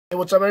Hey,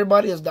 what's up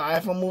everybody, it's the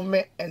iPhone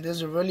movement, and this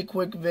is a really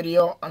quick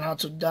video on how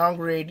to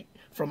downgrade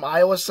from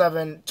iOS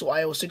 7 to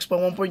iOS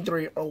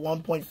 6.1.3 or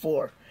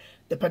 1.4,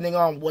 depending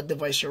on what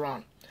device you're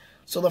on.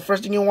 So the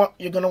first thing you're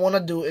going to want to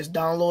do is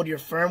download your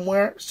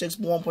firmware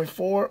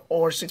 6.1.4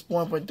 or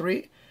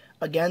 6.1.3,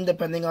 again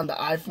depending on the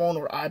iPhone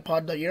or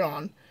iPod that you're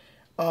on.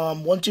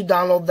 Once you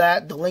download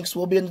that, the links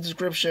will be in the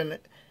description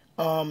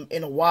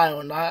in a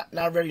while, not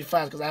very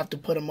fast because I have to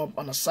put them up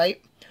on the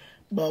site.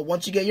 But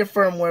once you get your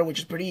firmware, which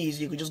is pretty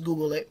easy, you can just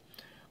Google it.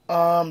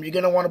 You're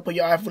going to want to put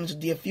your iPhone into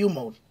DFU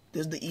mode.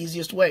 This is the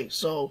easiest way.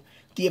 So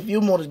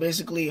DFU mode is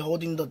basically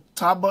holding the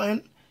top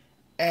button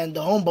and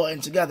the home button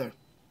together.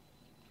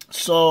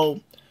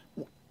 So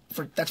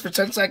that's for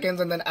 10 seconds,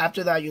 and then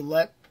after that you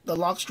let the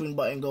lock screen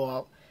button go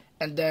out,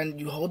 and then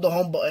you hold the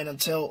home button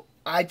until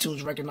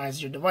iTunes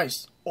recognizes your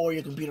device or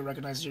your computer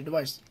recognizes your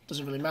device.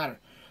 Doesn't really matter.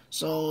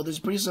 So this is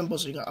pretty simple.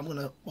 So I'm going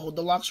to hold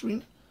the lock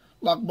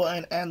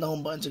button and the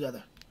home button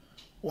together.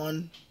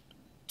 1,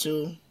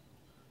 2,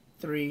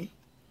 3,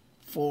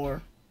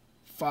 4,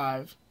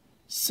 5,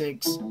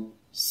 6,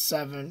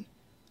 7,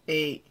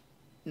 8,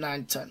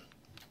 9, 10.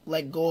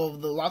 Let go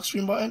of the lock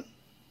screen button.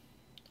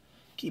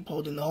 Keep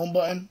holding the home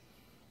button.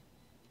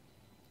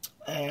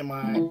 And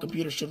my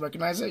computer should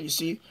recognize it. You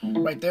see,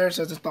 right there it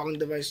says installing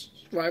device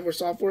driver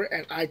software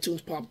and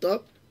iTunes popped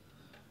up.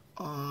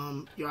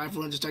 Your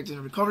iPhone is detected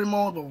in recovery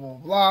mode, blah, blah,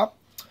 blah.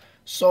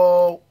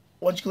 So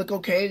once you click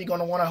OK, you're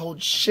going to want to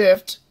hold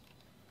Shift.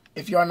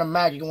 If you're on a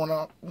Mac, you're going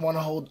to want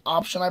to hold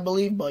Option, I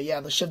believe. But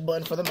yeah, the Shift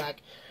button for the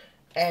Mac.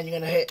 And you're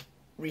going to hit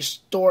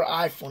Restore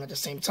iPhone at the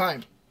same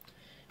time.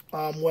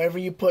 Wherever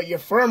you put your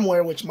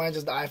firmware, which mine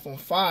is the iPhone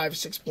 5,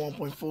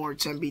 6.1.4,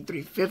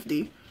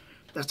 10B350.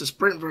 That's the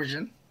Sprint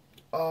version.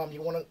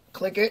 You want to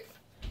click it.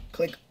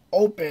 Click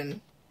Open.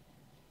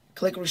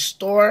 Click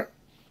Restore.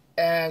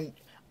 And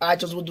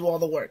iTunes will do all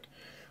the work.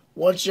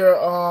 Once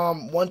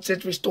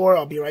it's restored,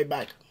 I'll be right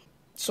back.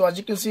 So as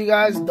you can see,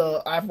 guys,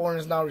 the iPhone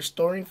is now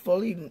restoring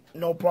fully.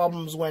 No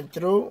problems went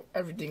through.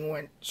 Everything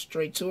went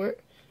straight to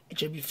it. It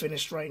should be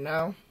finished right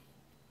now.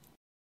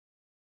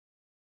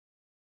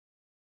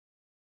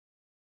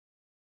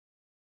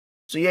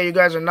 So yeah, you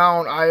guys are now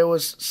on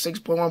iOS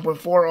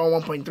 6.1.4 or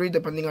 1.3,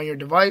 depending on your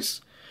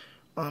device.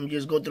 You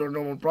just go through a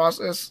normal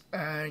process,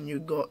 and you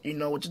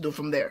know what to do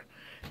from there.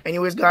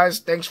 Anyways, guys,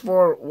 thanks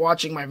for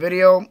watching my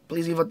video.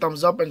 Please leave a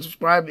thumbs up and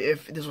subscribe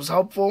if this was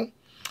helpful.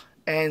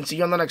 And see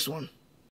you on the next one.